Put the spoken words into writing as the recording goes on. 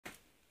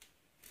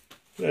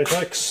G'day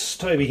folks,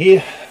 Toby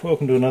here.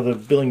 Welcome to another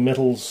Billing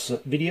Metals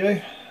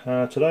video.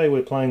 Today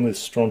we're playing with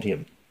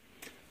strontium.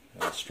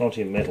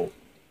 Strontium metal.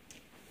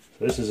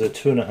 So this is a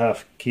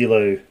 2.5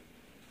 kilo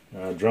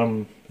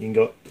drum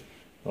ingot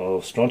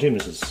of strontium.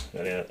 This is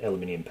an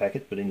aluminium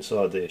packet, but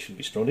inside there should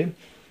be strontium,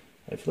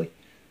 hopefully.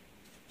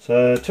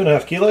 So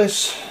 2.5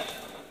 kilos,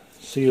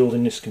 sealed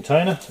in this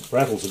container. It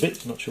rattles a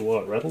bit, not sure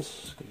why it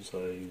rattles, because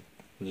I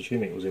was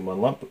assuming it was in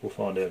one lump, but we'll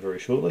find out very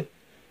shortly.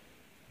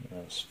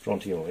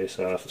 Strontium, or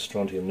SR for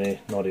strontium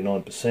there,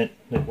 99%,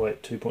 net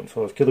weight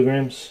 2.5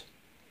 kilograms.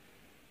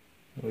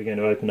 We're going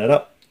to open that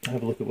up,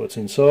 have a look at what's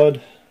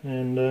inside,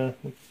 and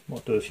we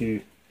might do a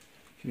few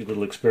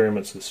little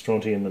experiments with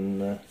strontium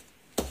and have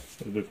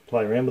a bit of a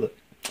play around with it.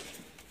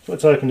 So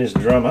let's open this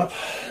drum up.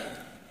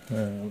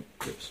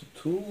 Grab some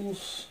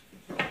tools.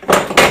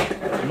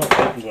 I've not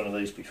opened one of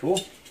these before.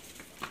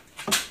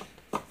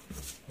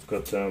 I've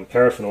got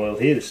paraffin oil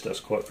here. This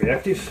stuff's quite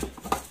reactive.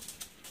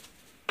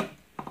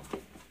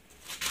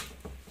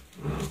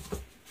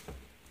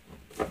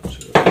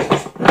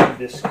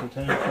 Best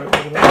container for it,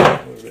 we're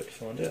about to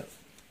find out.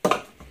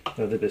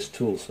 They're the best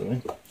tools for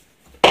me.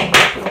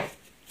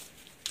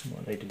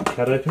 Might need to be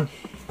cut open.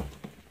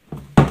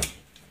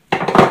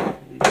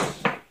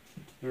 These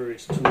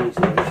various tools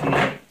that I have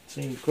here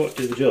seem to quite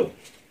do the job.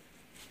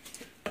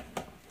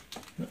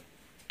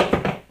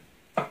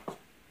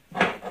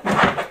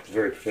 It's a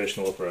very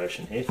professional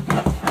operation here,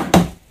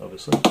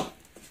 obviously.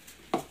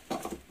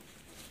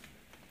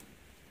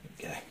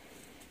 Okay.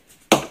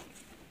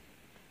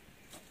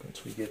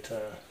 Once we get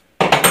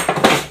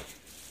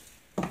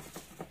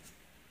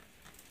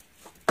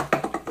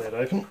that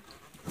open,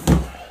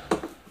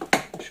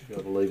 should be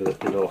able to lever that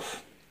bit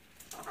off,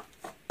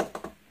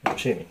 I'm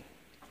assuming.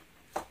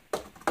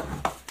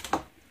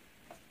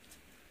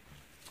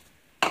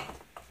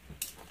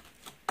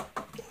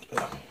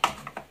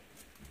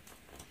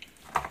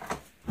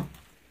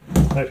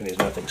 I'm hoping there's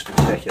nothing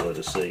spectacular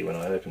to see when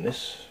I open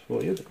this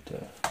for you,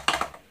 but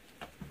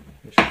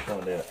we should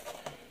find out.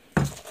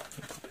 Put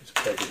a piece of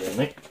paper down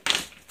there.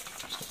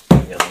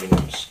 The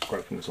aluminium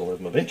scrapings all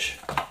over my bench.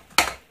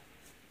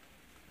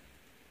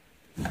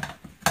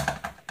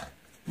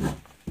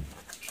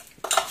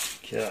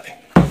 Okay.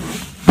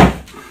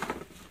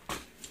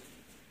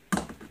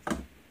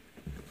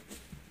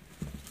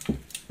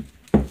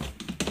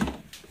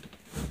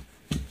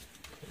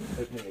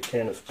 Opening a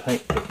can of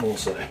paint, but more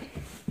so.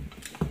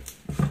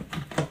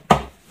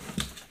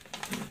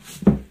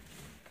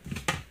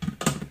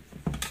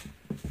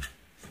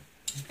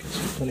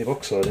 Plenty of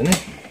oxide in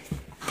there.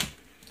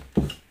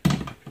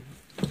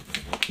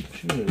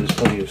 Assuming there's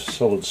plenty of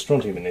solid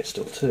strontium in there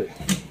still too,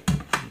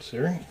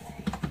 considering.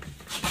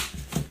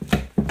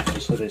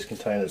 Just so these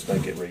containers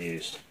don't get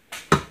reused.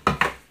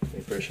 The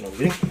impression I'm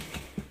getting.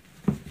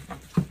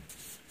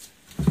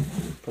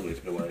 Probably a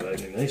better way of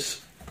opening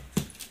these.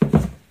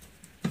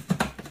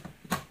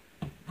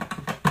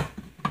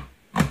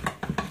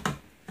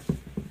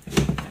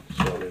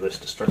 Slightly less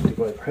destructive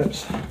way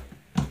perhaps.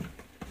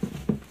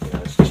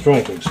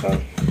 Destroying things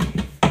fun.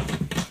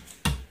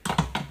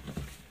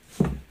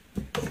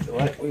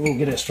 Right, we will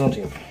get our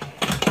strontium.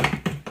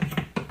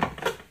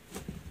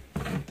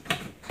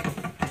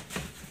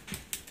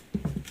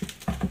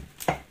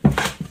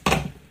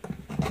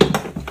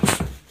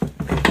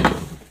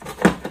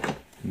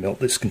 Melt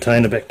this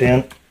container back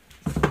down,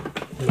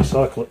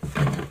 recycle it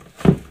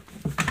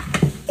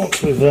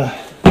once we've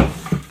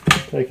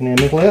taken our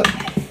metal out.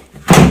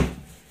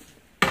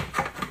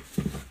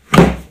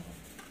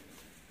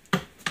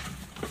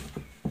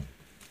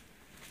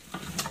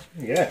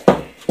 There you go.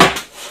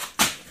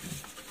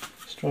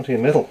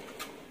 Strontium metal,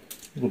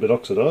 a little bit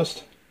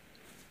oxidised,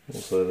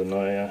 also than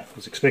I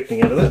was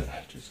expecting out of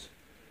that. Just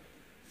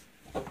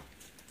a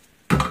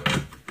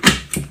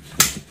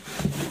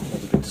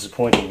bit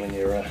disappointing when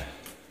your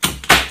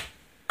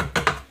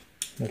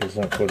metal's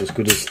not quite as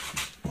good as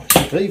it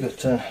should be,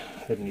 but I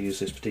hadn't used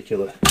this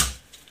particular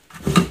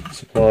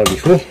supplier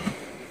before,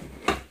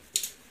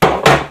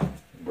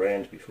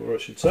 brand before I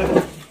should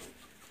say.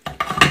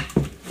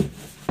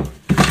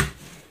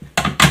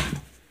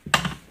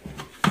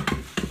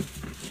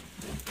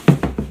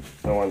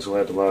 No one's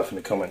allowed to laugh in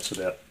the comments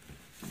about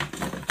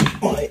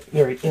my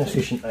very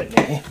inefficient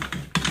opening here.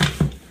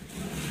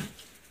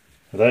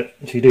 Although,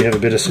 if you do have a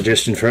better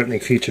suggestion for opening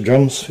future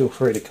drums, feel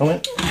free to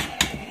comment.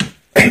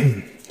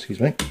 Excuse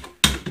me.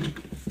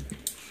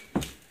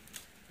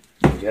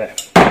 There we go.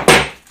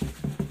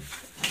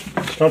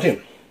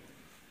 Strontium.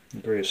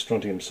 Various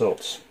strontium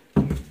salts.